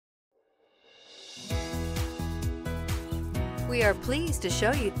We are pleased to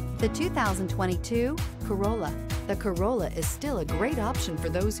show you the 2022 Corolla. The Corolla is still a great option for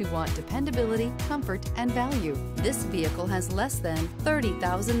those who want dependability, comfort, and value. This vehicle has less than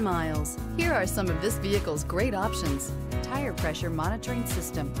 30,000 miles. Here are some of this vehicle's great options: tire pressure monitoring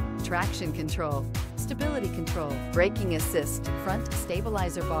system, traction control, stability control, braking assist, front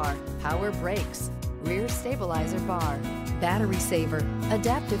stabilizer bar, power brakes, rear stabilizer bar, battery saver,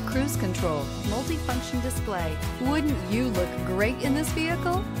 adaptive cruise control, multifunction display. Wouldn't you look great in this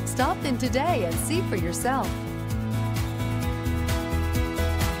vehicle? Stop in today and see for yourself.